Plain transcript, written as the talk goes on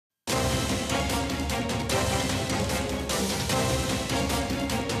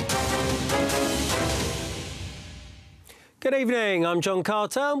Good evening, I'm John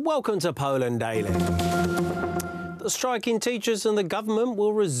Carter and welcome to Poland Daily. The striking teachers and the government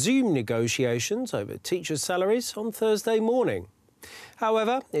will resume negotiations over teachers' salaries on Thursday morning.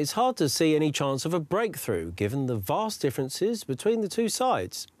 However, it's hard to see any chance of a breakthrough given the vast differences between the two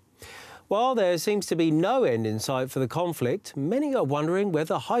sides. While there seems to be no end in sight for the conflict, many are wondering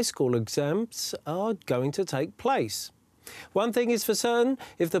whether high school exams are going to take place. One thing is for certain,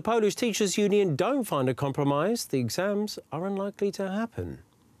 if the Polish Teachers' Union don't find a compromise, the exams are unlikely to happen.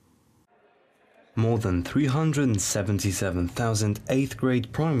 More than 377,000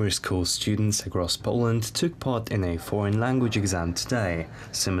 8th-grade primary school students across Poland took part in a foreign language exam today.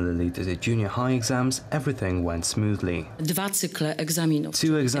 Similarly to the junior high exams, everything went smoothly.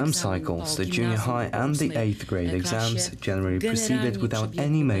 Two exam cycles, the junior high and the 8th-grade exams, generally proceeded without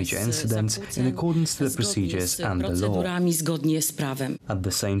any major incidents in accordance to the procedures and the law. At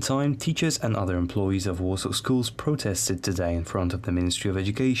the same time, teachers and other employees of Warsaw schools protested today in front of the Ministry of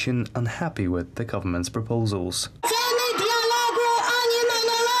Education, unhappy with the government's proposals.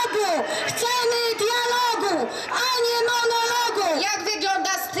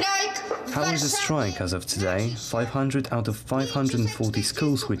 How is the strike as of today? 500 out of 540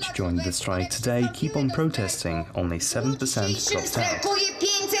 schools which joined the strike today keep on protesting. Only 7% dropped out.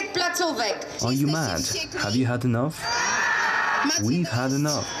 Are you mad? Have you had enough? We've had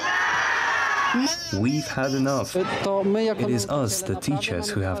enough. We've had enough. It is us, the teachers,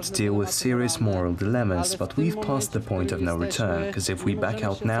 who have to deal with serious moral dilemmas, but we've passed the point of no return, because if we back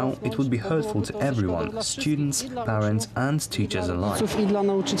out now, it would be hurtful to everyone, students, parents and teachers alike. Today,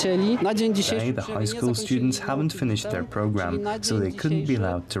 the high school students haven't finished their program, so they couldn't be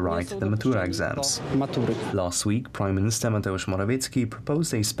allowed to write the Matura exams. Last week, Prime Minister Mateusz Morawiecki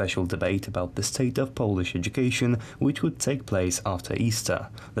proposed a special debate about the state of Polish education, which would take place after Easter.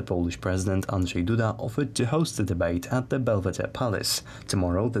 The Polish President Andrzej Duda offered to host the debate at the Belvedere Palace.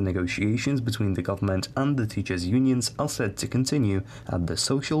 Tomorrow, the negotiations between the government and the teachers' unions are set to continue at the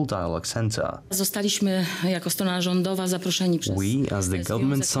Social Dialogue Center. We, as the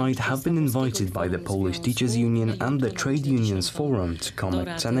government side, have been invited by the Polish Teachers' Union and the Trade Unions Forum to come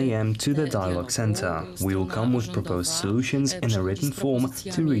at 10 a.m. to the Dialogue Center. We will come with proposed solutions in a written form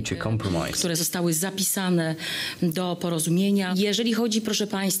to reach a compromise.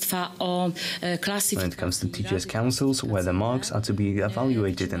 When it comes to teachers' councils, where the marks are to be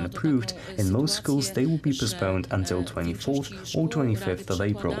evaluated and approved, in most schools they will be postponed until 24th or 25th of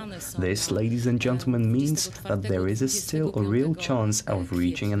April. This, ladies and gentlemen, means that there is still a real chance of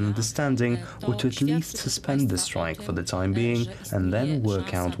reaching an understanding, or to at least suspend the strike for the time being and then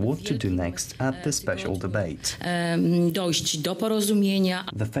work out what to do next at the special debate. The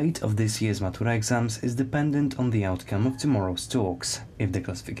fate of this year's Matura exams is dependent on the outcome of tomorrow's talks. If the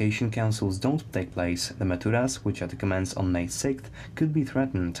classification councils don't take place, the Maturas, which are to commence on May 6th, could be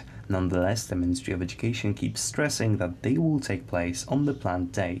threatened. Nonetheless, the Ministry of Education keeps stressing that they will take place on the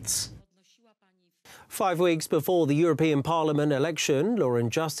planned dates. 5 weeks before the European Parliament election, Law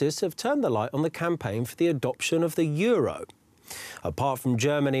and Justice have turned the light on the campaign for the adoption of the euro. Apart from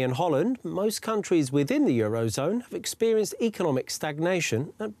Germany and Holland, most countries within the Eurozone have experienced economic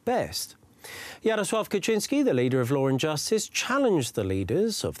stagnation at best. Jarosław Kaczynski, the leader of Law and Justice, challenged the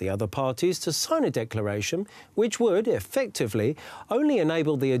leaders of the other parties to sign a declaration which would, effectively, only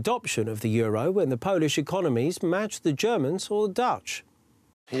enable the adoption of the euro when the Polish economies match the Germans or the Dutch.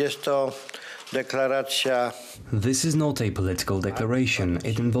 This is not a political declaration.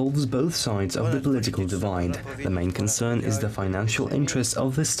 It involves both sides of the political divide. The main concern is the financial interests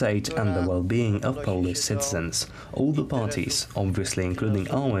of the state and the well-being of Polish citizens. All the parties, obviously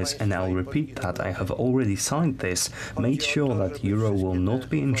including ours, and I'll repeat that I have already signed this, made sure that euro will not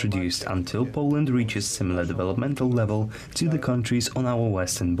be introduced until Poland reaches similar developmental level to the countries on our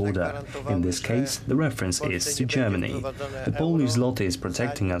western border. In this case, the reference is to Germany. The Polish zloty is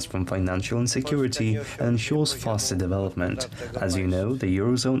protecting us from financial insecurity and ensures faster development. As you know, the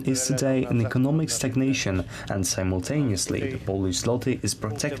Eurozone is today in economic stagnation, and simultaneously the Polish zloty is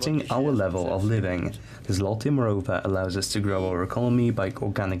protecting our level of living. The zloty, moreover, allows us to grow our economy by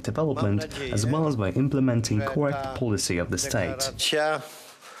organic development, as well as by implementing correct policy of the state.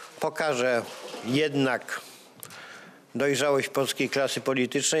 Pokaże jednak dojrzałość polskiej klasy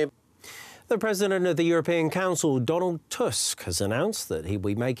politycznej. The President of the European Council, Donald Tusk, has announced that he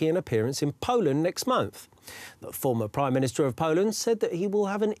will be making an appearance in Poland next month. The former Prime Minister of Poland said that he will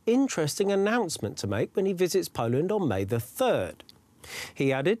have an interesting announcement to make when he visits Poland on May the 3rd.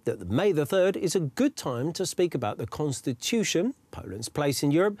 He added that May the 3rd is a good time to speak about the Constitution, Poland's place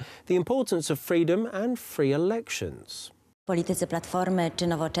in Europe, the importance of freedom and free elections.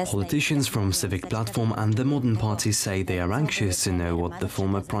 Politicians from Civic Platform and the modern parties say they are anxious to know what the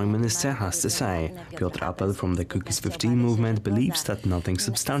former Prime Minister has to say. Piotr Apel from the Cookies 15 movement believes that nothing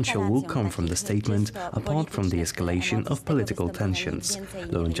substantial will come from the statement apart from the escalation of political tensions.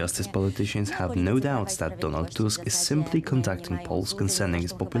 Law and justice politicians have no doubts that Donald Tusk is simply conducting polls concerning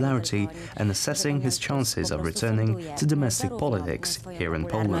his popularity and assessing his chances of returning to domestic politics here in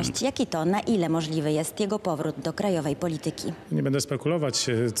Poland.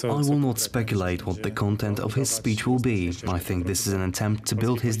 I will not speculate what the content of his speech will be. I think this is an attempt to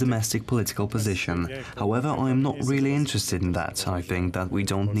build his domestic political position. However, I am not really interested in that. I think that we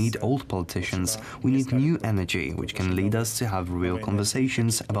don't need old politicians. We need new energy, which can lead us to have real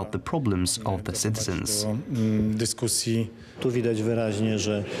conversations about the problems of the citizens.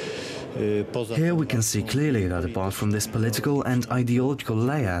 Here we can see clearly that apart from this political and ideological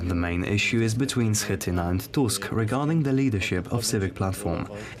layer, the main issue is between Schetyna and Tusk regarding the leadership of Civic Platform.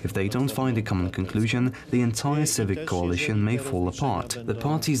 If they don't find a common conclusion, the entire Civic coalition may fall apart. The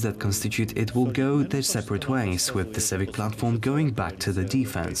parties that constitute it will go their separate ways, with the Civic Platform going back to the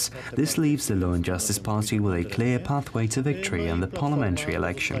defense. This leaves the Law and Justice Party with a clear pathway to victory in the parliamentary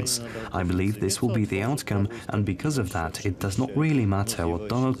elections. I believe this will be the outcome, and because of that, it does not really matter what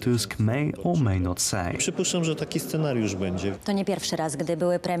Donald Tusk may or may not say. This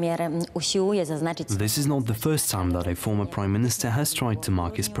is not the first time that a former Prime Minister has tried to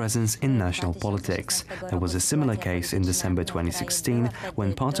mark his presence in national politics. There was a similar case in December 2016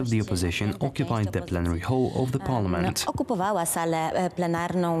 when part of the opposition occupied the plenary hall of the parliament.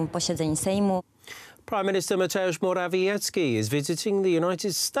 Prime Minister Mateusz Morawiecki is visiting the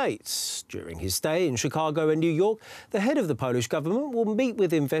United States. During his stay in Chicago and New York, the head of the Polish government will meet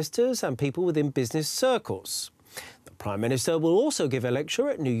with investors and people within business circles. The Prime Minister will also give a lecture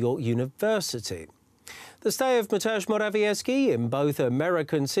at New York University. The stay of Mateusz Morawiecki in both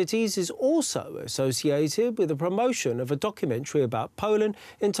American cities is also associated with the promotion of a documentary about Poland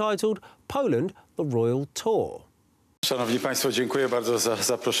entitled Poland, the Royal Tour.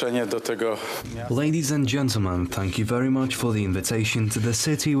 Ladies and gentlemen, thank you very much for the invitation to the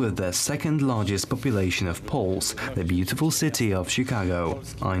city with the second largest population of Poles, the beautiful city of Chicago.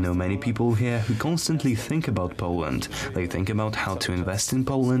 I know many people here who constantly think about Poland. They think about how to invest in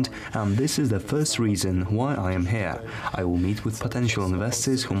Poland, and this is the first reason why I am here. I will meet with potential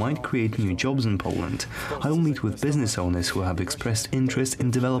investors who might create new jobs in Poland. I will meet with business owners who have expressed interest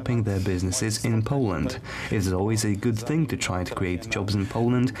in developing their businesses in Poland. It is always a good thing to try to create jobs in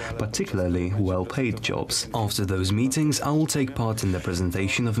Poland, particularly well-paid jobs. After those meetings, I will take part in the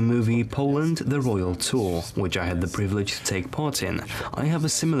presentation of a movie, Poland, the Royal Tour, which I had the privilege to take part in. I have a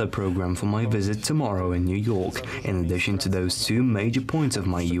similar program for my visit tomorrow in New York. In addition to those two major points of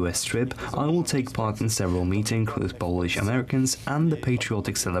my US trip, I will take part in several meetings with Polish Americans and the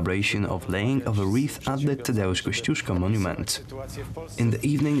patriotic celebration of laying of a wreath at the Tadeusz Kościuszko monument. In the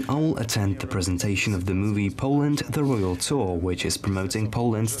evening, I will attend the presentation of the movie Poland, the Royal Tour, which is promoting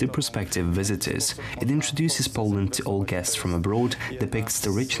Poland to prospective visitors. It introduces Poland to all guests from abroad, depicts the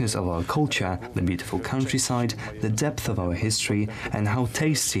richness of our culture, the beautiful countryside, the depth of our history, and how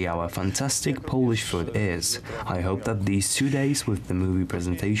tasty our fantastic Polish food is. I hope that these 2 days with the movie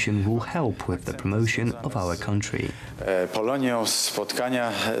presentation will help with the promotion of our country. Polonią,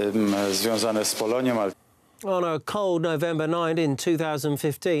 spotkania związane z Polonią. On a cold November night in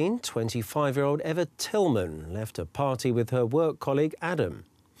 2015, 25-year-old Eva Tillman left a party with her work colleague Adam.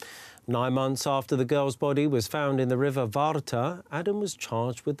 9 months after the girl's body was found in the river Warta, Adam was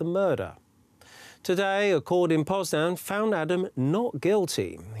charged with the murder. Today, a court in Poznan found Adam not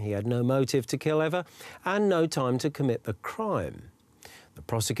guilty. He had no motive to kill Eva and no time to commit the crime. The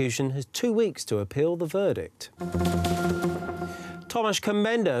prosecution has 2 weeks to appeal the verdict. Tomasz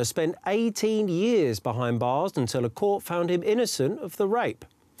Komenda spent 18 years behind bars until a court found him innocent of the rape.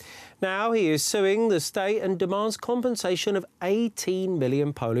 Now he is suing the state and demands compensation of 18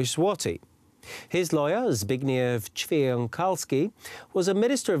 million Polish zloty. His lawyer, Zbigniew Ćwierkalski, was a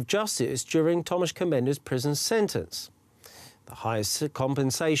Minister of Justice during Tomasz Komenda's prison sentence. The highest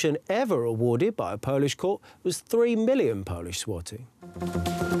compensation ever awarded by a Polish court was 3 million Polish zloty.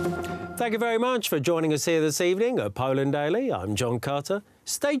 Thank you very much for joining us here this evening at Poland Daily. I'm John Carter.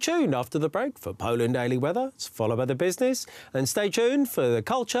 Stay tuned after the break for Poland Daily Weather. It's followed by the business. And stay tuned for the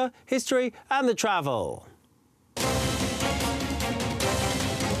culture, history and the travel.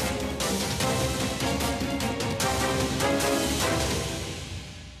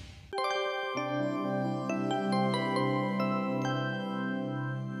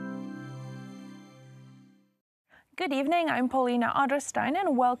 Good Good evening, I'm Paulina Otterstein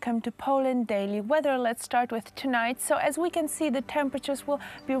and welcome to Poland Daily Weather. Let's start with tonight. So as we can see, the temperatures will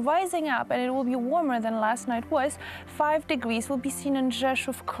be rising up and it will be warmer than last night was. 5 degrees will be seen in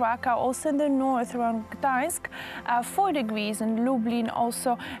Rzeszów, Krakow, also in the north around Gdańsk. 4 degrees in Lublin,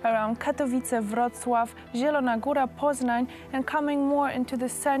 also around Katowice, Wrocław, Zielona Góra, Poznań, and coming more into the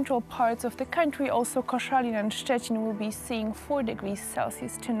central parts of the country, also Koszalin and Szczecin will be seeing 4 degrees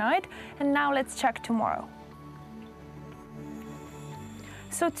Celsius tonight. And now let's check tomorrow.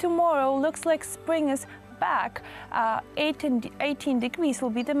 So tomorrow looks like spring is back. 18 degrees will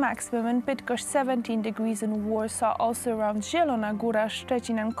be the maximum in Bydgoszcz, 17 degrees in Warsaw, also around Zielona Góra,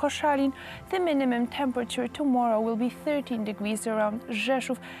 Szczecin and Koszalin. The minimum temperature tomorrow will be 13 degrees around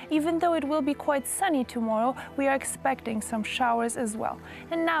Rzeszów. Even though it will be quite sunny tomorrow, we are expecting some showers as well.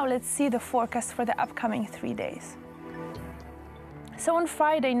 And now let's see the forecast for the upcoming 3 days. So on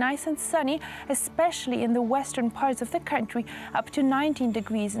Friday, nice and sunny, especially in the western parts of the country, up to 19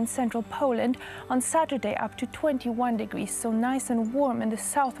 degrees in central Poland. On Saturday, up to 21 degrees, so nice and warm in the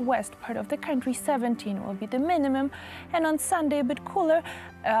southwest part of the country. 17 will be the minimum. And on Sunday, a bit cooler,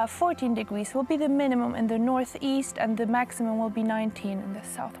 14 degrees will be the minimum in the northeast, and the maximum will be 19 in the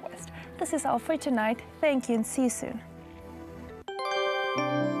southwest. This is all for tonight. Thank you and see you soon.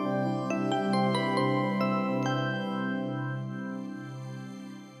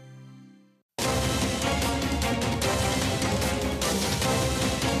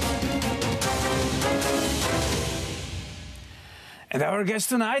 And our guest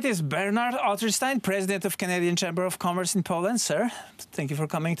tonight is Bernard Otterstein, President of Canadian Chamber of Commerce in Poland. Sir, thank you for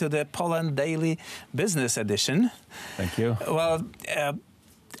coming to the Poland Daily Business Edition. Thank you. Well,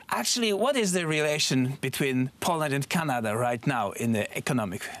 actually, what is the relation between Poland and Canada right now in the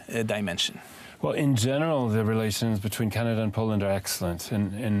economic dimension? Well, in general, the relations between Canada and Poland are excellent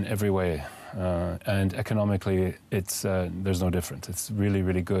in every way. And economically, there's no difference. It's really,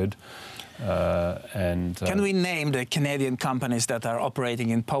 really good. Can we name the Canadian companies that are operating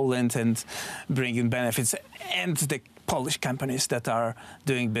in Poland and bringing benefits, and the Polish companies that are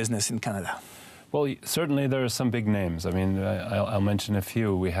doing business in Canada? Well, certainly there are some big names. I mean, I'll mention a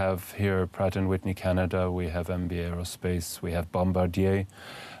few. We have here Pratt & Whitney Canada, we have MB Aerospace, we have Bombardier,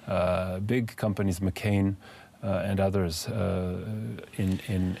 big companies, McCain, and others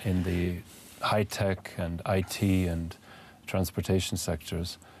in the high-tech and IT and transportation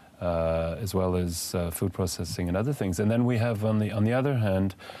sectors. As well as food processing and other things. And then we have, on the other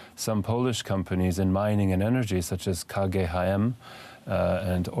hand, some Polish companies in mining and energy, such as KGHM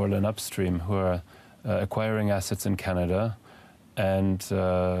and Orlen Upstream, who are acquiring assets in Canada and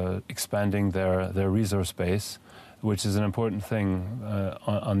expanding their resource base, which is an important thing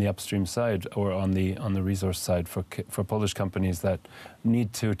on the upstream side or on the resource side for Polish companies that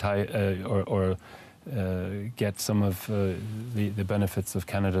need to get some of the benefits of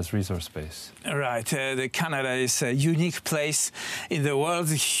Canada's resource base. Right. Canada is a unique place in the world,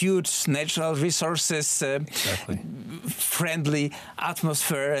 huge natural resources, Exactly. friendly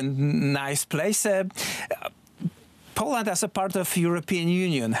atmosphere and nice place. Poland, as a part of European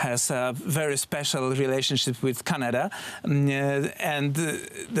Union, has a very special relationship with Canada, and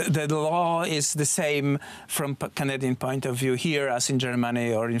the law is the same from Canadian point of view here as in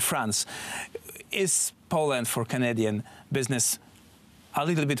Germany or in France. Is Poland for Canadian business a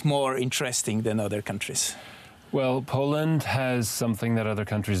little bit more interesting than other countries? Well, Poland has something that other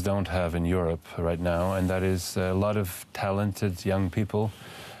countries don't have in Europe right now, and that is a lot of talented young people,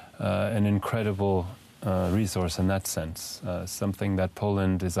 an incredible resource in that sense. Something that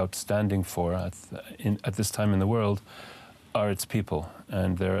Poland is outstanding for at this time in the world are its people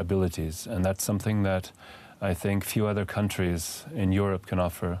and their abilities, and that's something that I think few other countries in Europe can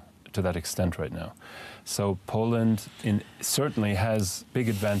offer to that extent right now. So Poland certainly has big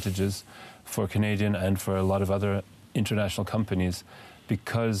advantages for Canadian and for a lot of other international companies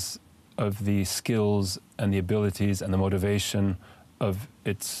because of the skills and the abilities and the motivation of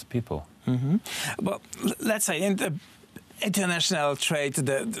its people. Mm-hmm. Well, let's say in the international trade,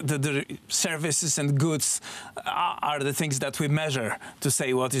 the services and goods are the things that we measure to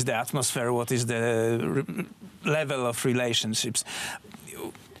say what is the atmosphere, what is the level of relationships.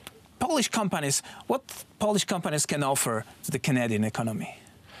 What Polish companies can offer to the Canadian economy?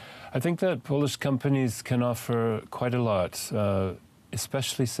 I think that Polish companies can offer quite a lot,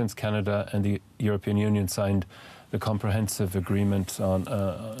 especially since Canada and the European Union signed the comprehensive agreement on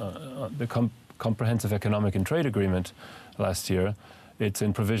comprehensive economic and trade agreement last year. It's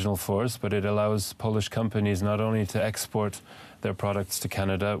in provisional force, but it allows Polish companies not only to export their products to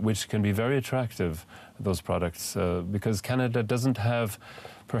Canada, which can be very attractive, those products, because Canada doesn't have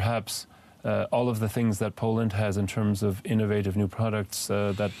perhaps all of the things that Poland has in terms of innovative new products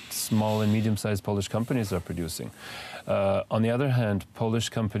that small and medium-sized Polish companies are producing. On the other hand, Polish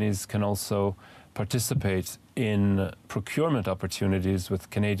companies can also participate in procurement opportunities with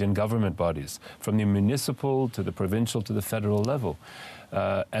Canadian government bodies, from the municipal to the provincial to the federal level.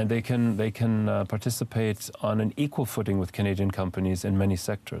 And they can participate on an equal footing with Canadian companies in many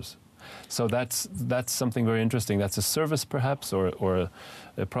sectors. So that's something very interesting. That's a service, perhaps, or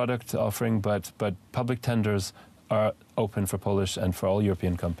a product offering, but public tenders are open for Polish and for all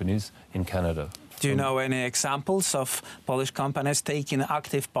European companies in Canada. Do you know any examples of Polish companies taking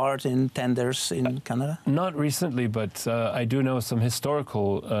active part in tenders in Canada? Not recently, but I do know some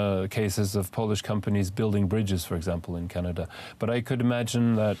historical cases of Polish companies building bridges, for example, in Canada. But I could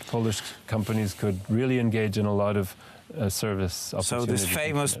imagine that Polish companies could really engage in a lot of service opportunities. So this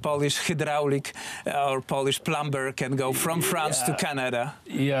famous Polish hydraulic or Polish plumber can go from France to Canada.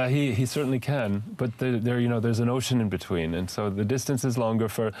 Yeah, he certainly can. But there's an ocean in between, and so the distance is longer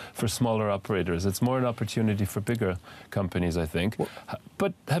for smaller operators. It's more an opportunity for bigger companies, I think.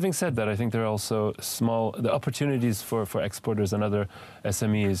 But having said that, I think there are also the opportunities for exporters and other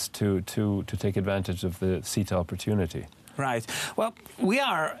SMEs to take advantage of the CETA opportunity. Right. Well, we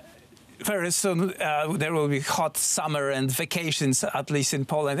are. Very soon there will be hot summer and vacations, at least in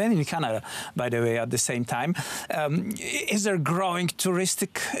Poland and in Canada, by the way, at the same time. Is there growing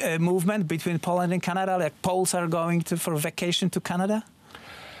touristic movement between Poland and Canada? Like Poles are going for vacation to Canada?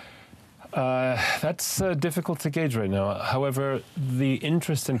 That's difficult to gauge right now. However, the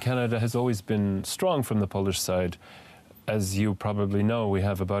interest in Canada has always been strong from the Polish side. As you probably know, we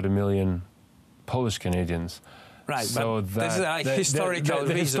have about 1 million Polish Canadians. Right, so but this is like historical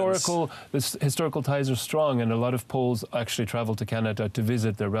reasons. The historical ties are strong, and a lot of Poles actually travel to Canada to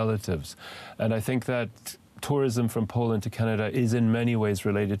visit their relatives. And I think that tourism from Poland to Canada is in many ways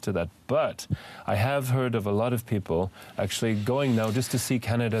related to that. But I have heard of a lot of people actually going now just to see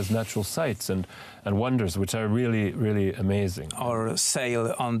Canada's natural sights and wonders, which are really, really amazing. Or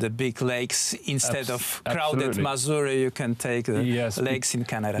sail on the big lakes instead of crowded Missouri. You can take the lakes in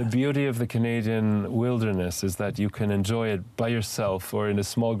Canada. The beauty of the Canadian wilderness is that you can enjoy it by yourself or in a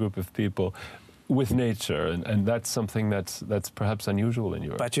small group of people with nature, and that's something that's perhaps unusual in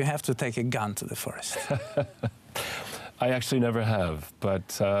Europe. But you have to take a gun to the forest. I actually never have,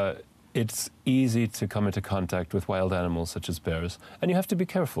 but it's easy to come into contact with wild animals such as bears, and you have to be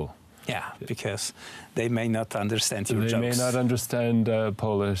careful. Yeah, because they may not understand your jokes. They may not understand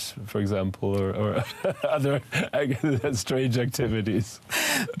Polish, for example, or other strange activities.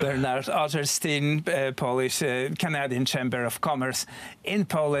 Bernard Otterstein, Polish Canadian Chamber of Commerce in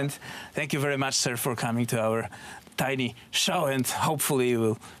Poland. Thank you very much, sir, for coming to our tiny show, and hopefully you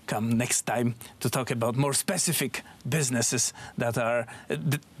will come next time to talk about more specific businesses that are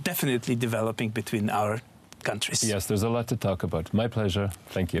definitely developing between our countries. Yes, there's a lot to talk about. My pleasure.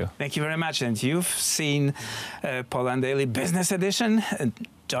 Thank you. Thank you very much. And you've seen Poland Daily Business Edition. And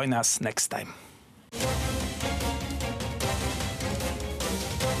join us next time.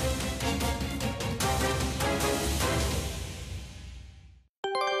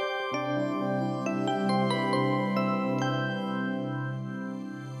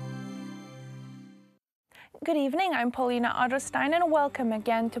 Good evening, I'm Paulina Otterstein, and welcome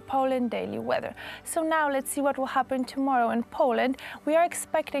again to Poland Daily Weather. So now let's see what will happen tomorrow in Poland. We are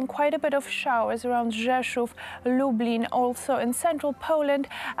expecting quite a bit of showers around Rzeszów, Lublin, also in central Poland.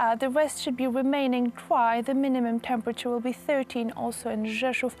 The rest should be remaining dry. The minimum temperature will be 13 also in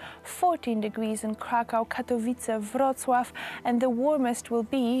Rzeszów, 14 degrees in Krakow, Katowice, Wrocław, and the warmest will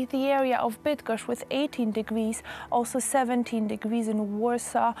be the area of Bydgoszcz with 18 degrees, also 17 degrees in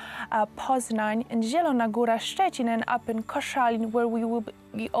Warsaw, Poznań, and Zielona Góra, Szczecin, and up in Koszalin, where we will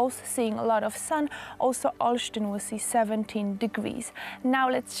be also seeing a lot of sun. Also Olsztyn will see 17 degrees. Now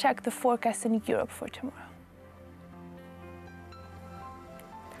let's check the forecast in Europe for tomorrow.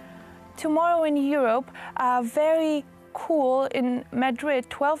 Tomorrow in Europe, very cool in Madrid,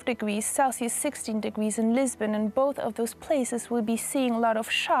 12 degrees Celsius, 16 degrees in Lisbon, and both of those places will be seeing a lot of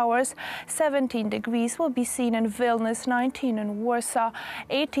showers. 17 degrees will be seen in Vilnius, 19 in Warsaw,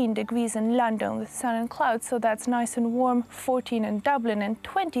 18 degrees in London with sun and clouds, so that's nice and warm, 14 in Dublin, and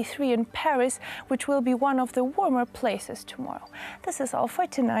 23 in Paris, which will be one of the warmer places tomorrow. This is all for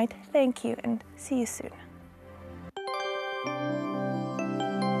tonight. Thank you and see you soon.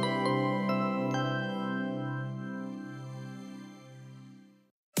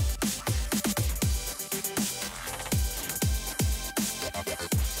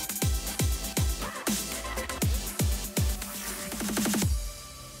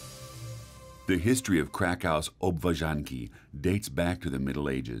 The history of Krakow's Obwarzanki dates back to the Middle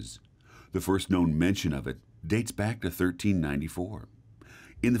Ages. The first known mention of it dates back to 1394.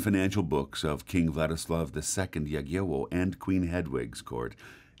 In the financial books of King Vladislav II Jagiełło and Queen Hedwig's court,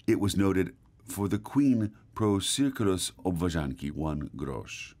 it was noted, for the queen pro circulus obwarzanki 1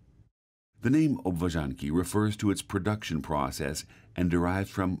 grosz. The name obwarzanki refers to its production process and derives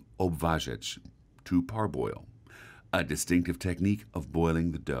from obważyć, to parboil, a distinctive technique of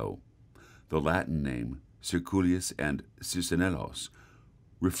boiling the dough. The Latin name, circulius and cicinellos,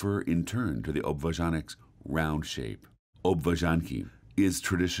 refer in turn to the obwarzanik's round shape. Obwarzanki is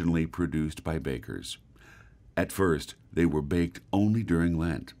traditionally produced by bakers. At first, they were baked only during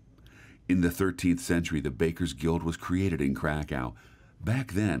Lent. In the 13th century, the Bakers' Guild was created in Krakow.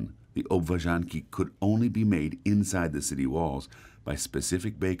 Back then, the obwarzanki could only be made inside the city walls by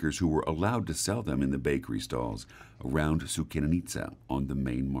specific bakers who were allowed to sell them in the bakery stalls around Sukiennica on the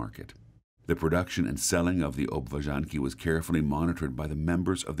main market. The production and selling of the obwarzanki was carefully monitored by the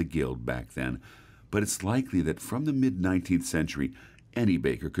members of the guild back then, but it's likely that from the mid-19th century, any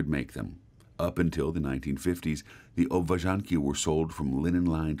baker could make them. Up until the 1950s, the obwarzanki were sold from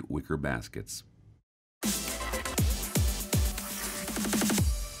linen-lined wicker baskets.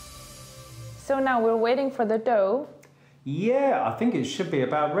 So now we're waiting for the dough. Yeah, I think it should be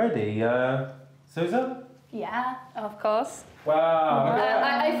about ready. Susan? Yeah, of course. Wow.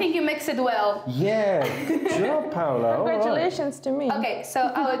 I think you mix it well. Yeah, good job, Paula. Congratulations to me. Okay, so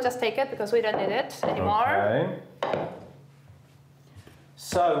I will just take it because we don't need it anymore. Okay.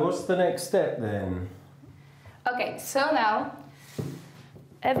 So, what's the next step then? Okay, so now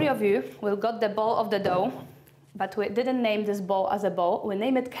every of you will got the ball of the dough, but we didn't name this ball as a ball. We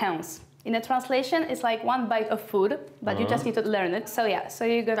name it cans. In a translation, it's like one bite of food, but you just need to learn it. So yeah, so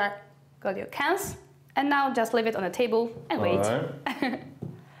you got your cans, and now just leave it on a table and wait. Right.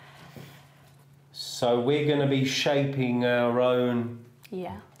 So we're going to be shaping our own...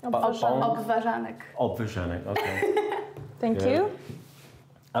 Yeah. Obwarzanek. Obwarzanek, okay. Thank you.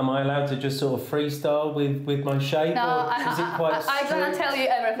 Am I allowed to just sort of freestyle with my shape? No, or is it quite I'm going to tell you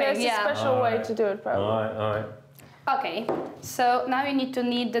everything. There's a special way to do it, probably. All right. Okay, so now you need to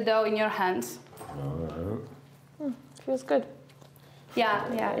knead the dough in your hands. All right. Feels good.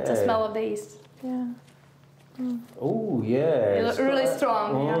 Yeah, it's a smell of the yeast. Yeah. Oh, yeah. It's really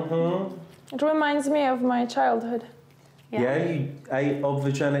strong. Mm-hmm. It reminds me of my childhood. Yeah, you ate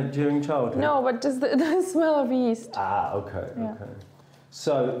obwarzanek during childhood? No, but just the smell of yeast. Ah, okay.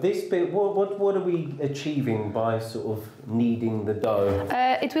 So this bit, what are we achieving by sort of kneading the dough?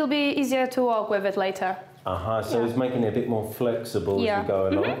 It will be easier to work with it later. So it's making it a bit more flexible as we go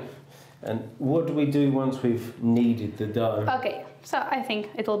along. And what do we do once we've kneaded the dough? Okay, so I think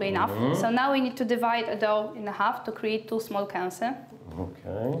it will be enough. So now we need to divide a dough in half to create 2 small cans.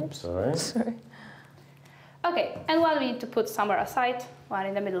 Okay, sorry. Okay, and one we need to put somewhere aside, one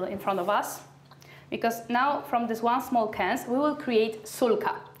in the middle in front of us. Because now from this one small cans, we will create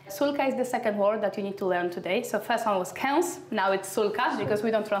sulka. Sulka is the second word that you need to learn today. So first one was cans, now it's sulka because we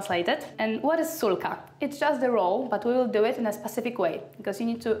don't translate it. And what is sulka? It's just the roll, but we will do it in a specific way because you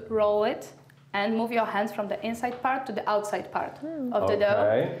need to roll it and move your hands from the inside part to the outside part of the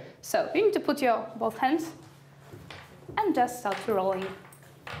dough. So you need to put your both hands and just start rolling.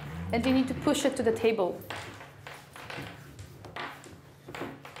 And you need to push it to the table.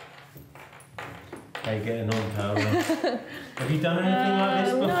 How you getting on, Paula? Have you done anything like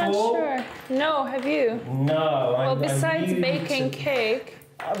this before? I'm not sure. No, have you? No. Well, besides baking cake.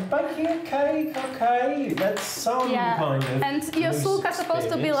 Baking a cake, okay. That's some kind of... And your sulka is supposed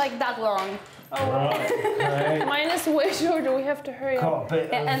to be like that long. Oh, right. Okay. Mine is way shorter. We have to hurry up.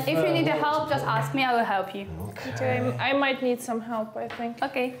 And if you need help, just ask me. I will help you. Okay. I might need some help, I think.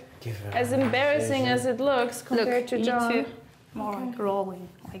 Okay. As embarrassing as it looks compared to John. You too. More like rolling,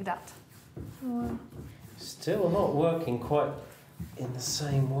 like that. Oh. Still not working quite in the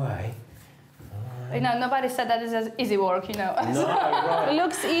same way. You know, nobody said that is easy work, you know. No, right. It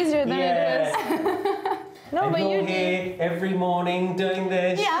looks easier than it is. No, and but you're here every morning doing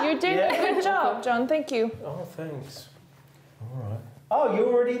this. Yeah. You're doing a good job, John. Thank you. Oh, thanks. All right. Oh,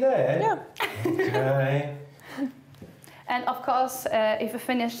 you're already there? Yeah. Okay. And of course, if you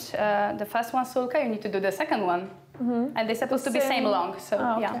finish the first one sulka, you need to do the second one. And they're supposed to be same long, so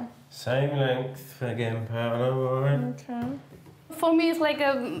yeah. Same length again, Paula, all right? Okay. For me, it's like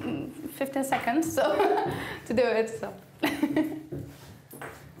 15 seconds so to do it. So.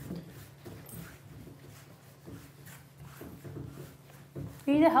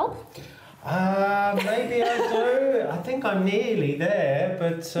 You need help? Maybe I do. I think I'm nearly there,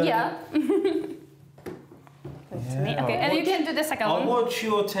 but... yeah. Okay, and you can do the second one. I'll watch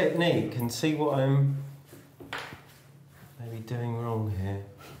your technique and see what I'm maybe doing wrong here.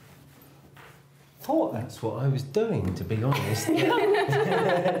 thought that's what I was doing, to be honest.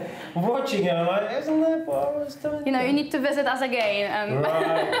 Watching it, I'm like, isn't that what I was doing? You know, you need to visit us again and,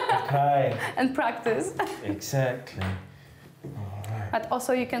 right, okay. and practice. Exactly. But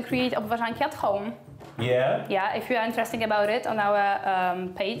also you can create obwarzanki at home. Yeah? Yeah, if you are interested about it on our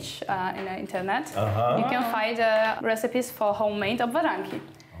page in the internet, you can find recipes for homemade obwarzanki.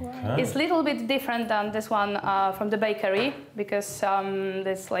 Okay. It's a little bit different than this one from the bakery because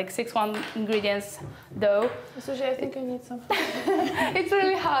there's like 6 ingredients dough. Sushi, I think I need some. It's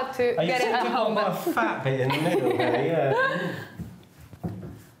really hard to get it at home. Got a fat bit in the middle there, yeah.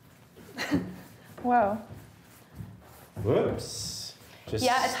 Wow. Whoops. Just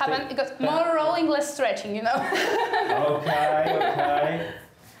yeah, it happened because more rolling, less stretching, you know. Okay.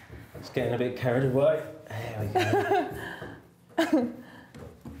 It's getting a bit carried away. There we go.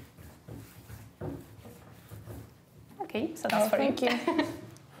 Okay, so that's for you. Thank you.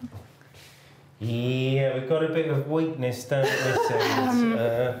 Yeah, we've got a bit of weakness, don't we?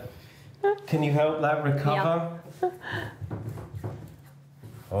 Can you help that recover? Yeah.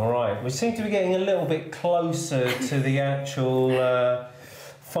 All right, we seem to be getting a little bit closer to the actual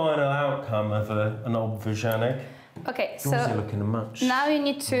final outcome of an obwarzanki. Okay, so looking much. now you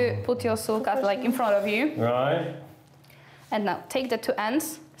need to put your sulka like in front of you. Right. And now take the 2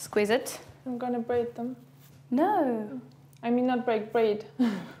 ends, squeeze it. I'm gonna braid them. No. I mean not braid.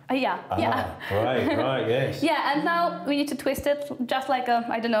 Yeah, yeah. Right, yes. Yeah, and now we need to twist it just like a,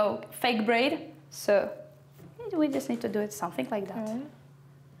 I don't know, fake braid. So we just need to do it something like that. Okay.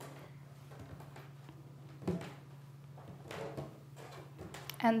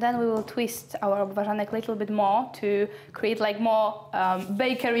 And then we will twist our obwarzanki a little bit more to create like more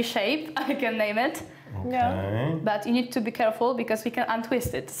bakery shape, I can name it. Okay. Yeah. But you need to be careful because we can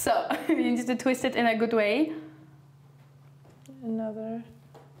untwist it. So you need to twist it in a good way. Another.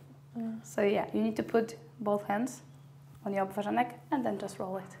 So yeah, you need to put both hands on your obwarzanki and then just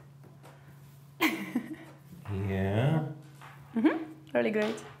roll it. Yeah. Really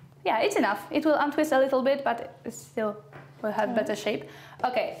great. Yeah, it's enough. It will untwist a little bit, but it still will have better shape.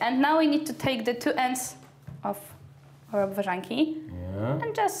 Okay, and now we need to take the 2 ends of our obwarzanki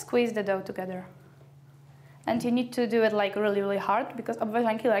and just squeeze the dough together. And you need to do it like really, really hard because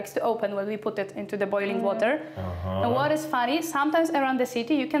obwarzanki likes to open when we put it into the boiling water. And what is funny, sometimes around the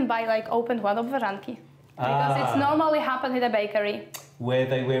city you can buy like opened one obwarzanki because it's normally happen in a bakery. Where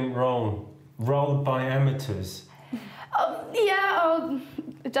they went wrong. Rolled by amateurs.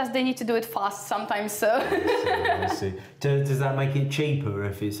 Just they need to do it fast sometimes, so. I see. Does that make it cheaper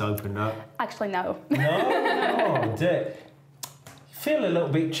if it's opened up? Actually, no. No? Oh, dear. Feel a little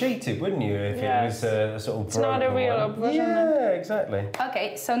bit cheated, wouldn't you, if it was a sort of It's not a real obwarzanki. Yeah, exactly.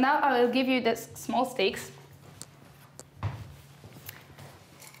 Okay, so now I will give you the small sticks.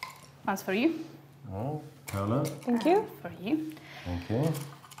 One's for you. Oh, Paula. Thank you. For you. Thank you.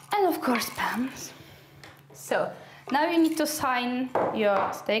 And of course, pens. So, now you need to sign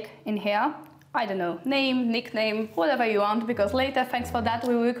your stick in here. I don't know, name, nickname, whatever you want, because later, thanks for that,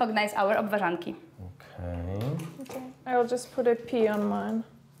 we will recognize our obwarzanki. Okay. I will just put a P on mine.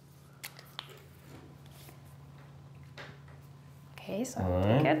 Okay, so I'll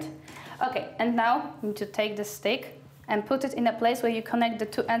take it. Okay, and now you need to take the stick and put it in a place where you connect the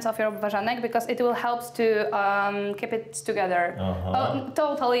 2 ends of your obwarzanki because it will help to keep it together. Oh,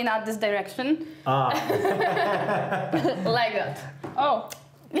 totally not this direction. Like that. Oh.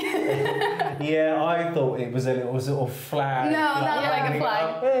 Yeah, I thought it was a little sort of flag. No, not like a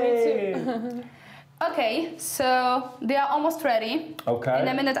flag. Hey. Okay, so they are almost ready. Okay. In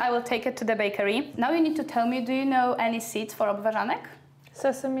a minute I will take it to the bakery. Now you need to tell me, do you know any seeds for obwarzanki?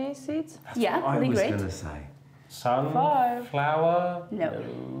 Sesame seeds? Yeah, I really was great. going to say. Sunflower? No.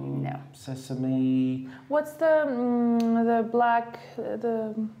 Sesame? What's the black,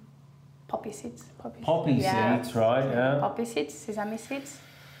 the Poppy seeds. Poppy Yeah. seeds, right, yeah. Poppy seeds, sesame seeds.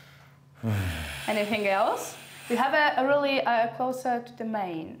 Anything else? We have a really closer to the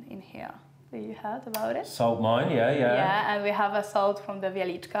main in here. Have you heard about it? Salt mine, yeah. Yeah, and we have a salt from the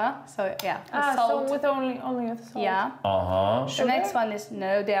Wieliczka. So yeah, the salt. so with only a salt. Yeah. Uh-huh. The next one is,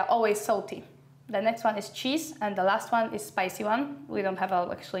 no, they are always salty. The next one is cheese, and the last one is spicy one. We don't have a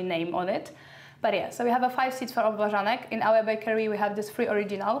actually name on it. But yeah, so we have 5 seeds for obwarzanki. In our bakery, we have this 3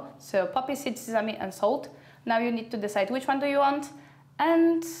 original. So poppy seeds, sesame, and salt. Now you need to decide which one do you want,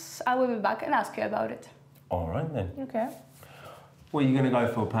 and I will be back and ask you about it. All right then. Okay. What are you going to go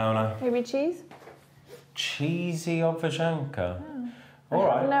for, Paula? Maybe cheese? Cheesy obwarzanki. All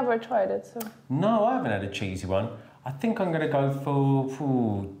I've right. never tried it, so. No, I haven't had a cheesy one. I think I'm going to go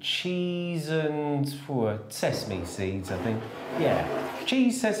for cheese and sesame seeds, I think. Yeah.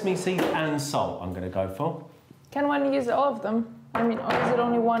 cheese, sesame seeds and salt I'm going to go for. Can one use all of them? I mean, or is it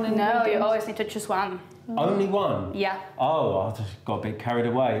only one? No, you always need to choose one. Only one? Yeah. Oh, I just got a bit carried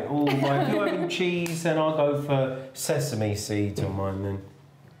away. Oh, well, if you're having cheese, then I'll go for sesame seeds on mine then.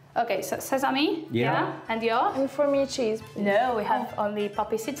 Okay, so sesame. Yeah. And yours? And for me, cheese. No, we have only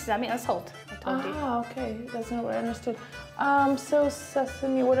poppy seeds, sesame, and salt. I told you. Ah, okay. That's not what I understood. So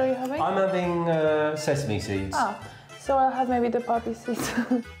sesame, what are you having? I'm having sesame seeds. Ah, so I'll have maybe the poppy seeds.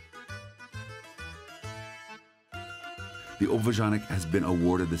 The Obwarzanki has been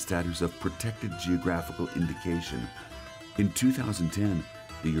awarded the status of Protected Geographical Indication. In 2010,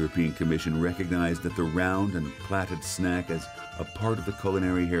 the European Commission recognized that the round and plaited snack as a part of the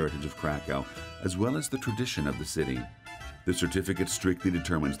culinary heritage of Krakow, as well as the tradition of the city. The certificate strictly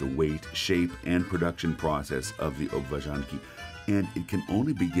determines the weight, shape, and production process of the Obwarzanki, and it can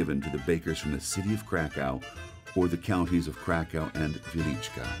only be given to the bakers from the city of Krakow or the counties of Krakow and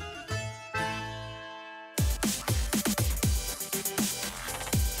Wieliczka.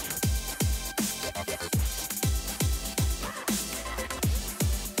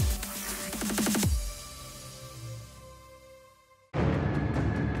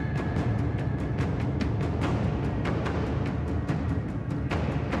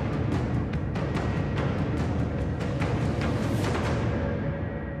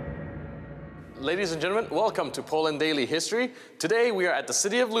 Ladies and gentlemen, welcome to Poland Daily History. Today we are at the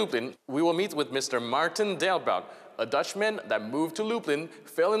city of Lublin. We will meet with Mr. Martin Dalebout, a Dutchman that moved to Lublin,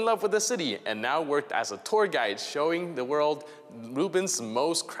 fell in love with the city, and now worked as a tour guide showing the world Lublin's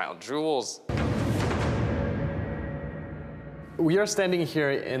most crown jewels. We are standing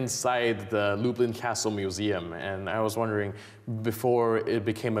here inside the Lublin Castle Museum, and I was wondering, before it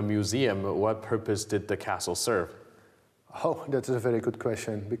became a museum, what purpose did the castle serve? Oh, that is a very good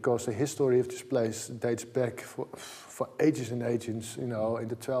question, because the history of this place dates back for ages and ages. You know, in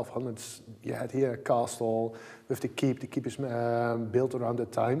the 1200s, you had here a castle with the keep. The keep is built around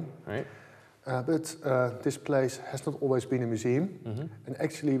that time. Right. But this place has not always been a museum, and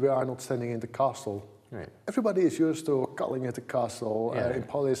actually we are not standing in the castle. Right. Everybody is used to calling it a castle. Yeah. In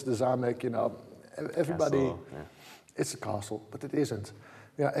Polish, the zamek, you know, everybody, Castle, yeah. It's a castle, but it isn't.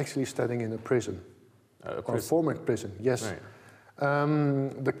 We are actually standing in a prison. Or a former prison, yes. Right.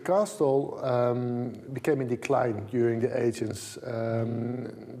 The castle became in decline during the ages.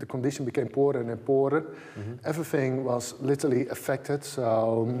 The condition became poorer and poorer. Everything was literally affected.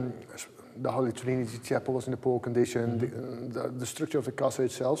 So the Holy Trinity Chapel was in a poor condition, the structure of the castle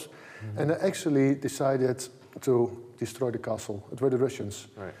itself. And they actually decided to destroy the castle. It were the Russians.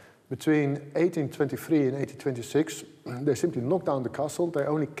 Right. Between 1823 and 1826, they simply knocked down the castle. They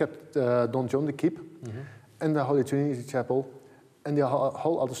only kept Don John the Keep and the Holy Trinity Chapel, and the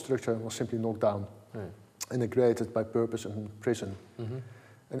whole other structure was simply knocked down. Right. And they created by purpose a prison.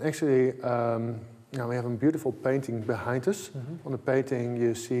 And actually, now we have a beautiful painting behind us. On the painting,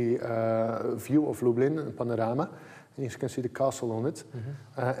 you see a view of Lublin, a panorama, and you can see the castle on it,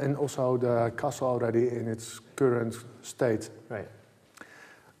 and also the castle already in its current state. Right.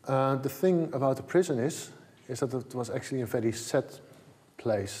 The thing about the prison is that it was actually a very sad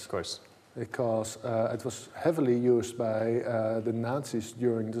place. Of course. Because it was heavily used by the Nazis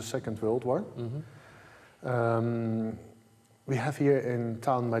during the Second World War. We have here in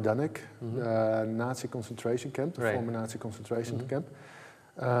town Majdanek, the Nazi concentration camp, the former Nazi concentration camp.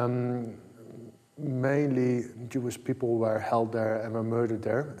 Mainly Jewish people were held there and were murdered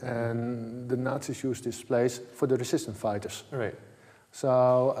there. And the Nazis used this place for the resistance fighters. Right.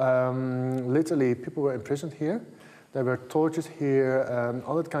 So literally people were imprisoned here. They were tortured here,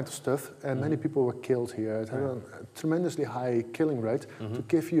 all that kind of stuff, and many people were killed here. It had a tremendously high killing rate. To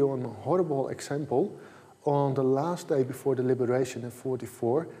give you a horrible example, on the last day before the liberation in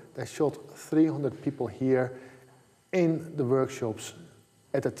 '44, they shot 300 people here in the workshops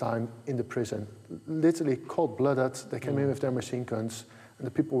at the time in the prison. Literally cold-blooded, they came in with their machine guns, and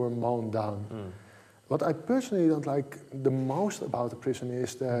the people were mown down. What I personally don't like the most about the prison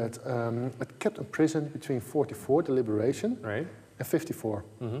is that it kept a prison between '44, the liberation, and '54.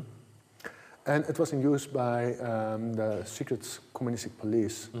 And it was in use by the secret communistic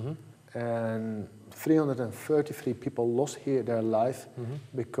police. And 333 people lost here their life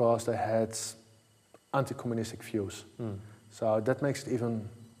because they had anti-communistic views. So that makes it even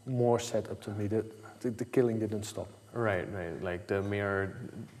more sad up to me that the killing didn't stop. Right, right. Like the mere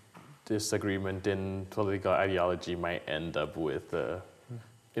disagreement in political ideology might end up with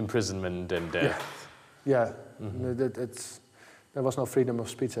imprisonment and death. Yeah, there was no freedom of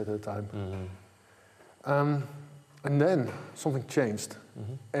speech at the time. And then something changed.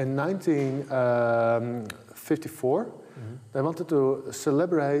 In 1954, They wanted to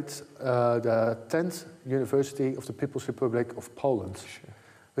celebrate the 10th University of the People's Republic of Poland. Sure.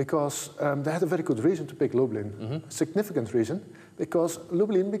 Because they had a very good reason to pick Lublin, a significant reason, because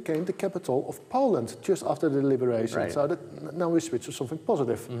Lublin became the capital of Poland just after the liberation. Right. So that now we switch to something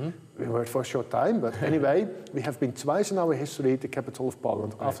positive. We were it for a short time, but anyway, we have been twice in our history the capital of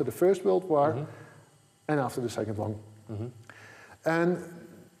Poland, after the First World War and after the Second one. And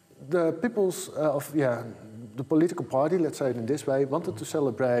the people's the political party, let's say it in this way, wanted to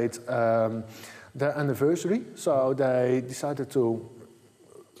celebrate their anniversary, so they decided to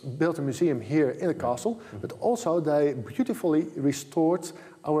built a museum here in the castle, but also they beautifully restored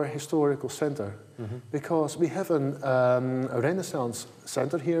our historical center, because we have a Renaissance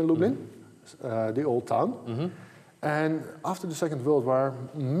center here in Lublin, the old town. And after the Second World War,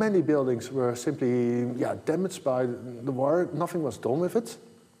 many buildings were simply damaged by the war. Nothing was done with it.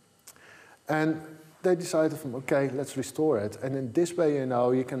 And they decided, okay, let's restore it. And in this way,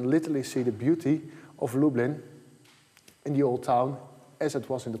 you can literally see the beauty of Lublin in the old town as it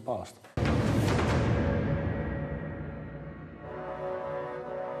was in the past.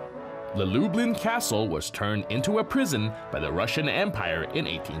 The Lublin castle was turned into a prison by the Russian Empire in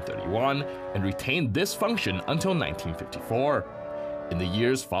 1831 and retained this function until 1954. In the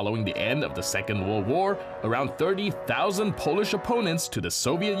years following the end of the Second World War, around 30,000 Polish opponents to the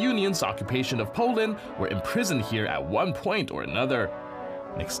Soviet Union's occupation of Poland were imprisoned here at one point or another.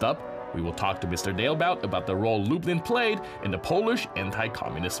 Next up, we will talk to Mr. Dalebout about the role Lublin played in the Polish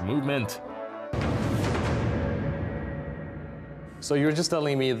anti-communist movement. So you were just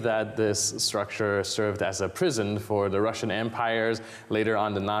telling me that this structure served as a prison for the Russian empires, later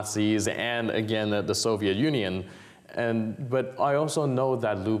on the Nazis, and again the Soviet Union. But I also know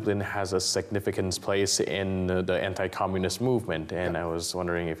that Lublin has a significant place in the anti-communist movement, and I was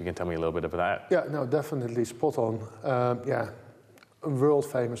wondering if you can tell me a little bit about that. Yeah, no, definitely spot on. A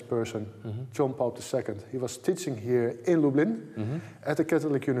world-famous person, John Paul II. He was teaching here in Lublin at the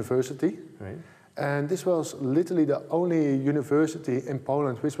Catholic University. Right. And this was literally the only university in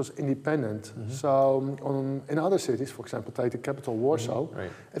Poland which was independent. So in other cities, for example, take the capital Warsaw,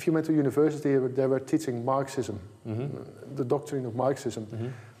 if you went to university, they were teaching Marxism, the doctrine of Marxism.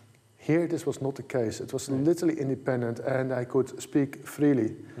 Here, this was not the case. It was literally independent, and I could speak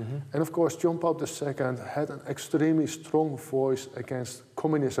freely. And of course, John Paul II had an extremely strong voice against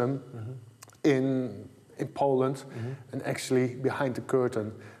communism in Poland, and actually behind the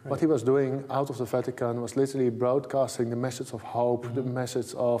curtain. What he was doing out of the Vatican was literally broadcasting the message of hope, the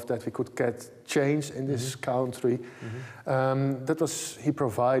message of that we could get change in this country. That was he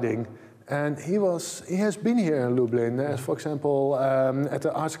providing. And he has been here in Lublin, for example, at the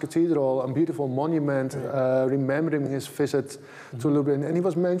Archcathedral, a beautiful monument remembering his visit to Lublin. And he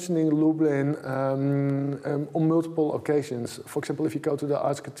was mentioning Lublin on multiple occasions. For example, if you go to the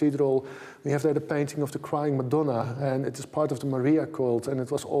Archcathedral, we have there the painting of the crying Madonna, and it is part of the Maria cult. And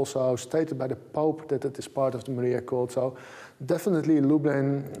it was also stated by the Pope that it is part of the Maria cult. So definitely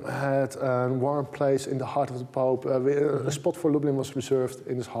Lublin had a warm place in the heart of the Pope. A spot for Lublin was reserved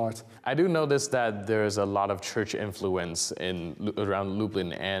in his heart. I do notice that there's a lot of church influence around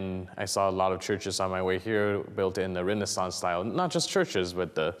Lublin, and I saw a lot of churches on my way here built in the Renaissance style. Not just churches,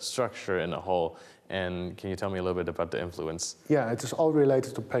 but the structure in a whole. And can you tell me a little bit about the influence? Yeah, it is all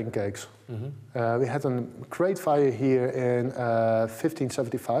related to pancakes. We had a great fire here in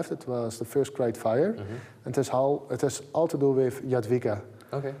 1575. That was the first great fire. And it has all to do with Jadwiga.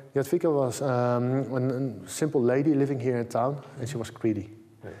 Okay. Jadwiga was a simple lady living here in town, and she was greedy.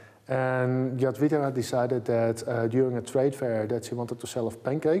 And Jadwiga decided that during a trade fair that she wanted to sell off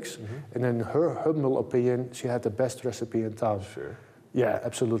pancakes, and in her humble opinion, she had the best recipe in town. Sure. Yeah,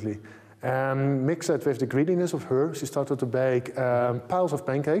 absolutely. Mix that with the greediness of her, she started to bake piles of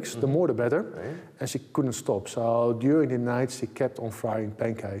pancakes, the more the better, and she couldn't stop. So during the night, she kept on frying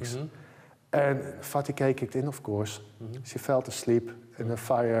pancakes. And fatigue kicked in, of course. She fell asleep, and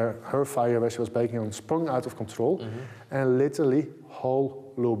her fire where she was baking on sprung out of control, and literally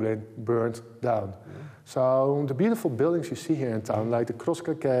whole Lublin burned down. So the beautiful buildings you see here in town, like the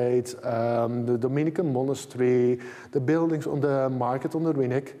Kroska Gate, the Dominican Monastery, the buildings on the market on the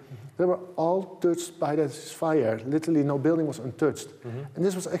Rienek, they were all touched by this fire. Literally no building was untouched. And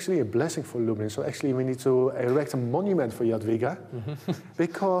this was actually a blessing for Lublin. So actually we need to erect a monument for Jadwiga,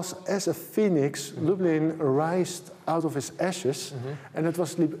 because as a phoenix, Lublin rised out of its ashes, and it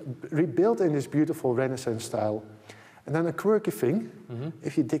was rebuilt in this beautiful Renaissance style. And then a quirky thing,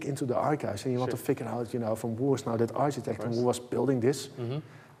 if you dig into the archives and you want to figure out, from who was now that architect and who was building this,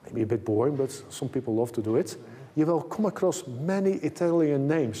 maybe a bit boring, but some people love to do it, you will come across many Italian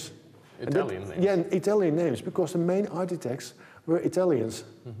names Italian names. Yeah, Italian names, because the main architects were Italians.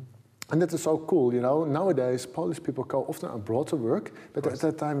 And that is so cool, you know. Nowadays, Polish people go often abroad to work, but at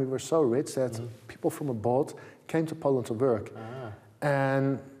that time we were so rich that people from abroad came to Poland to work.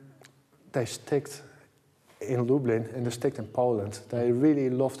 And they sticked in Lublin and they sticked in Poland. They really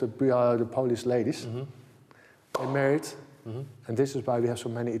loved the Polish ladies. They married, and this is why we have so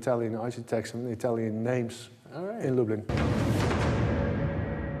many Italian architects and Italian names in Lublin.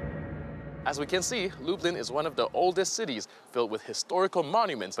 As we can see, Lublin is one of the oldest cities filled with historical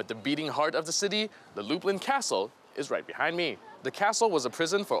monuments, but the beating heart of the city, the Lublin Castle, is right behind me. The castle was a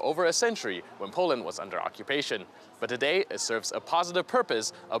prison for over a century when Poland was under occupation, but today it serves a positive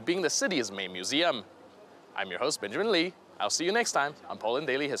purpose of being the city's main museum. I'm your host, Benjamin Lee. I'll see you next time on Poland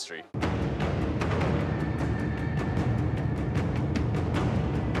Daily History.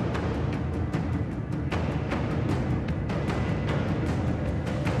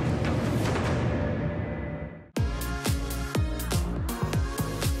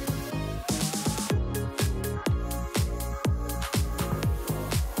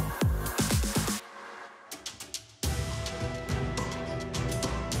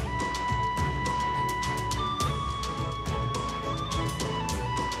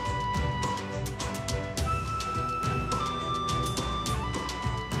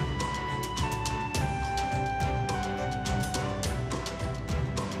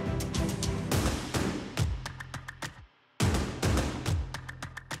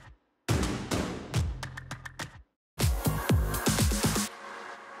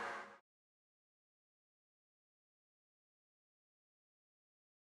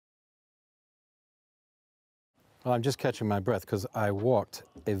 Well, I'm just catching my breath because I walked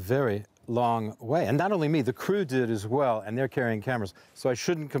a very long way. And not only me, the crew did as well, and they're carrying cameras, so I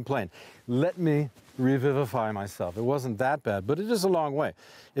shouldn't complain. Let me revivify myself. It wasn't that bad, but it is a long way.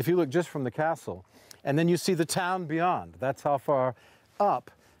 If you look just from the castle, and then you see the town beyond, that's how far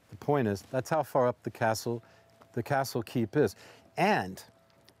up, the point is, that's how far up the castle keep is. And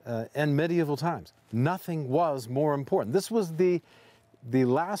in medieval times, nothing was more important. This was the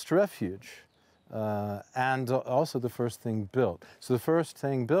last refuge. And also the first thing built. So the first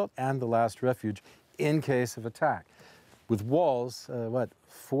thing built and the last refuge in case of attack. With walls,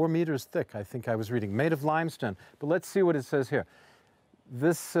 4 meters thick, I think I was reading, made of limestone. But let's see what it says here.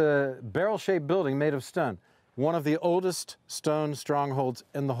 This barrel-shaped building made of stone, one of the oldest stone strongholds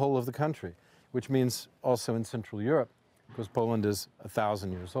in the whole of the country, which means also in Central Europe, because Poland is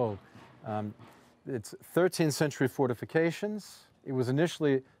 1,000 years old. It's 13th century fortifications. It was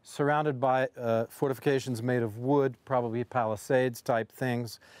initially surrounded by fortifications made of wood, probably palisades type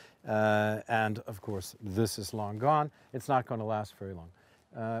things. And of course, this is long gone. It's not going to last very long.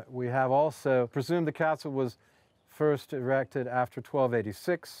 We have also presumed the castle was first erected after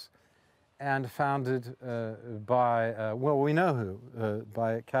 1286 and founded by, well, we know who,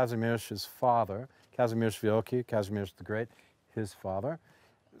 by Kazimierz's father, Kazimierz Wielki, Kazimierz the Great, his father.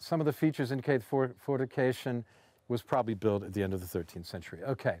 Some of the features indicate fortification was probably built at the end of the 13th century.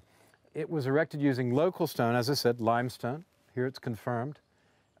 Okay, it was erected using local stone, as I said, limestone. Here it's confirmed.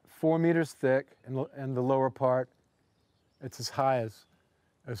 4 meters thick, and the lower part, it's as high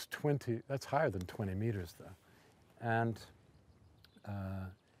as 20, that's higher than 20 meters though. And,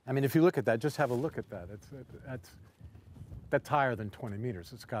 I mean, if you look at that, just have a look at that. That's higher than 20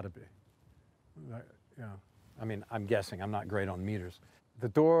 meters, it's gotta be. You know, I mean, I'm guessing, I'm not great on meters. The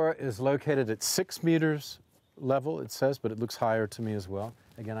door is located at 6 meters level, it says, but it looks higher to me as well.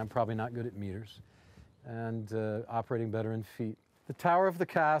 Again, I'm probably not good at meters, and operating better in feet. The tower of the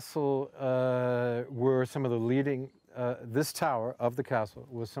castle were some of the leading, this tower of the castle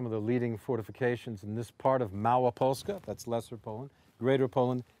was some of the leading fortifications in this part of Małopolska, that's Lesser Poland, Greater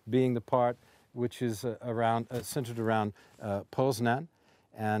Poland being the part which is centered around Poznan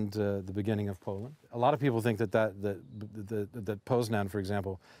and the beginning of Poland. A lot of people think that Poznan, for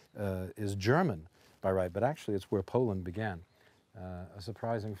example, is German by right, but actually it's where Poland began. A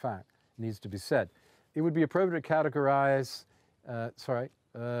surprising fact needs to be said. It would be appropriate to categorize,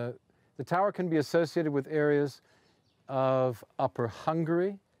 the tower can be associated with areas of Upper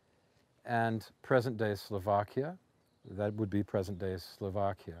Hungary and present-day Slovakia. That would be present-day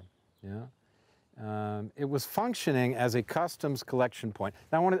Slovakia, yeah? It was functioning as a customs collection point.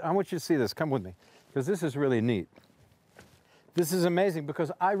 Now I want you to see this, come with me, because this is really neat. This is amazing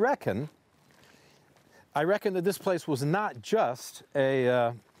because I reckon that this place was not just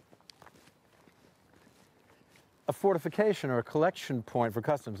a fortification or a collection point for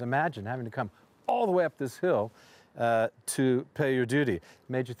customs. Imagine having to come all the way up this hill to pay your duty.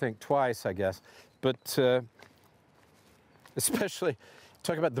 Made you think twice, I guess. But especially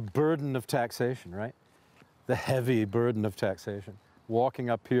Talk about the burden of taxation, right? The heavy burden of taxation. Walking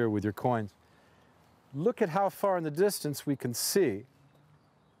up here with your coins. Look at how far in the distance we can see.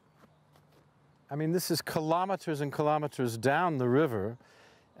 I mean, this is kilometers and kilometers down the river,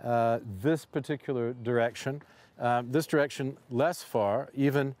 this particular direction. This direction less far,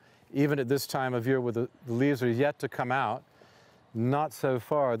 even at this time of year where the leaves are yet to come out, not so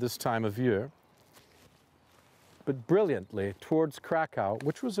far this time of year. But brilliantly towards Krakow,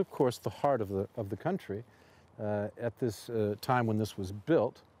 which was of course the heart of the country at this time when this was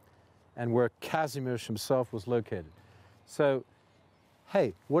built, and where Kazimierz himself was located. So,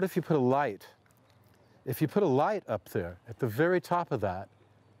 hey, what if you put a light? If you put a light up there at the very top of that,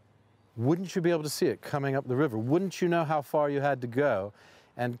 wouldn't you be able to see it coming up the river? Wouldn't you know how far you had to go?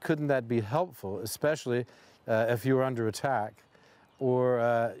 And couldn't that be helpful, especially if you were under attack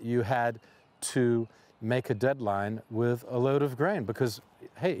or you had to make a deadline with a load of grain? Because,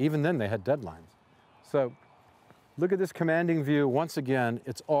 hey, even then they had deadlines. So look at this commanding view. Once again,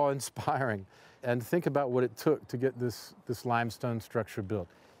 it's awe-inspiring. And think about what it took to get this limestone structure built.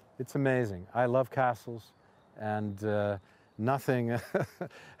 It's amazing. I love castles, and nothing,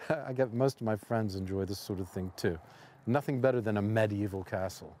 I get most of my friends enjoy this sort of thing too. Nothing better than a medieval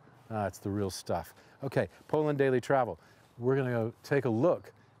castle. It's the real stuff. Okay, Poland Daily Travel. We're going to go take a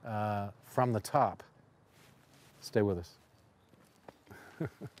look from the top. Stay with us.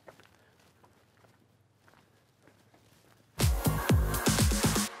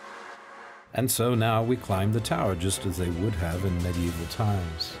 And so now we climb the tower just as they would have in medieval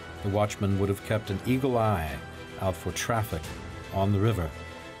times. The watchman would have kept an eagle eye out for traffic on the river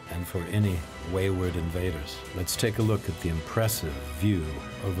and for any wayward invaders. Let's take a look at the impressive view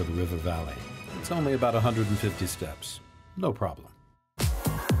over the river valley. It's only about 150 steps. No problem.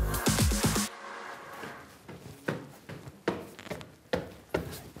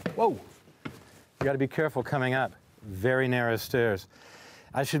 Whoa! You got to be careful coming up. Very narrow stairs.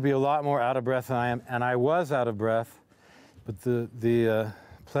 I should be a lot more out of breath than I am, and I was out of breath, but the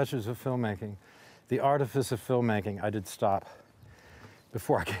pleasures of filmmaking, the artifice of filmmaking, I did stop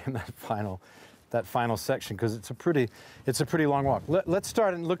before I came that final section, because it's a pretty long walk. Let's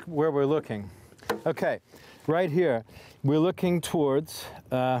start and look where we're looking. Okay, right here, we're looking towards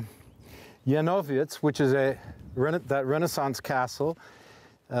Janowiec, which is that Renaissance castle,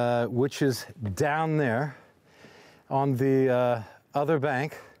 which is down there on the other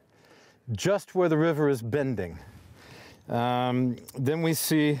bank, just where the river is bending. Then we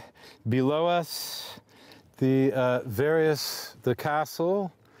see below us the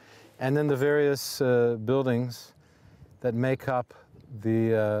castle, and then the various buildings that make up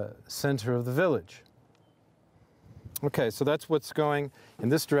the center of the village. Okay, so that's what's going in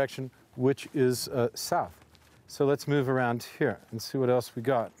this direction, which is south. So let's move around here and see what else we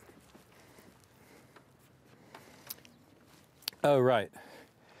got. Oh, right.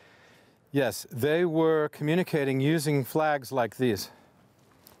 Yes, they were communicating using flags like these,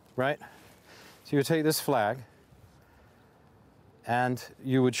 right? So you would take this flag, and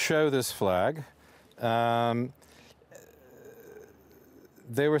you would show this flag. They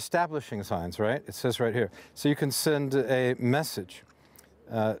were establishing signs, right? It says right here. So you can send a message.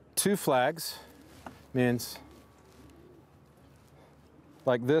 Two flags means,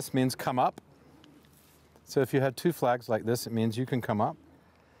 like this means come up. So if you had two flags like this, it means you can come up.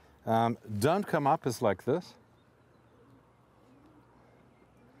 Don't come up is like this.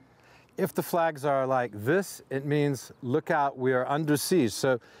 If the flags are like this, it means look out, we are under siege.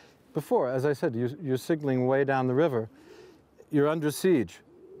 So before, as I said, you're signaling way down the river. You're under siege.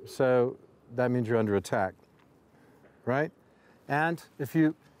 So that means you're under attack, right? And if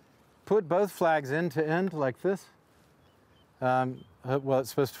you put both flags end to end like this, well, it's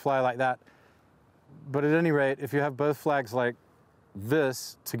supposed to fly like that. But at any rate, if you have both flags like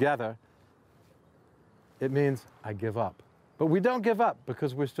this together, it means I give up. But we don't give up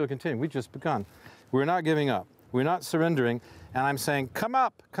because we're still continuing. We've just begun. We're not giving up. We're not surrendering. And I'm saying, come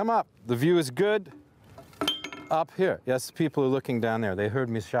up, come up. The view is good. Up here. Yes, people are looking down there. They heard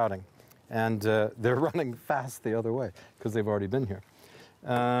me shouting. And they're running fast the other way because they've already been here.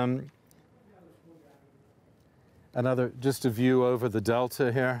 Just a view over the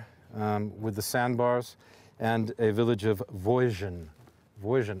delta here. With the sandbars, and a village of Wojin.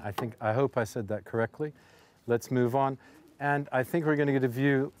 Wojin, I hope I said that correctly. Let's move on. And I think we're going to get a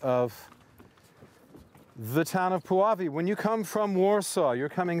view of the town of Puławy. When you come from Warsaw, you're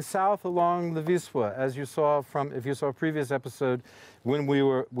coming south along the Wisła, as you saw if you saw a previous episode when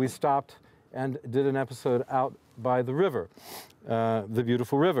we stopped and did an episode out by the river, the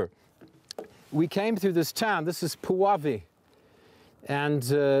beautiful river. We came through this town. This is Puławy. And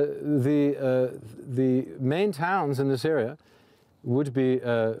the main towns in this area would be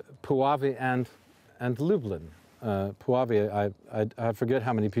Puławy and Lublin. Puławy, I forget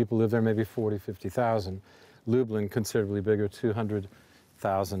how many people live there, maybe 40, 50,000. Lublin, considerably bigger,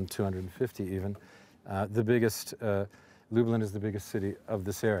 200,000, 250 even. The biggest, Lublin is the biggest city of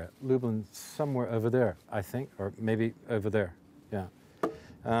this area. Lublin somewhere over there, I think, or maybe over there, yeah.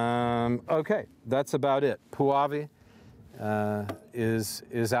 Okay, that's about it. Puławy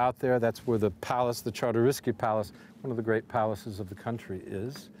is out there. That's where the palace, the Czartoryski Palace, one of the great palaces of the country,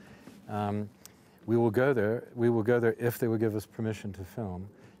 is. We will go there. We will go there if they will give us permission to film,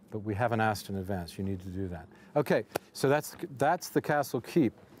 but we haven't asked in advance. You need to do that. Okay, so that's the castle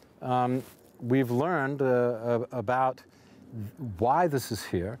keep. We've learned about why this is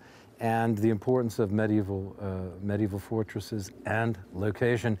here and the importance of medieval fortresses and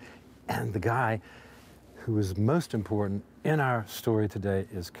location. And the guy who is most important in our story today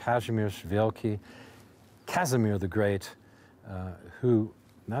is Kazimierz Wielki, Casimir the Great, who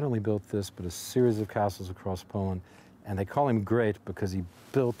not only built this, but a series of castles across Poland. And they call him great because he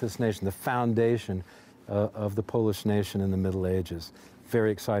built this nation, the foundation of the Polish nation in the Middle Ages.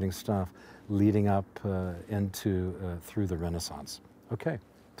 Very exciting stuff leading up through the Renaissance. Okay,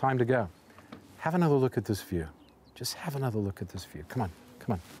 time to go. Have another look at this view. Just have another look at this view. Come on,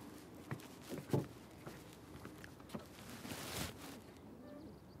 come on.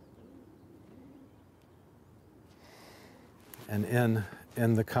 And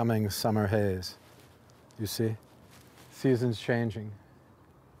in the coming summer haze, you see, seasons changing.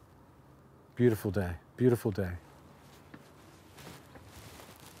 Beautiful day, beautiful day.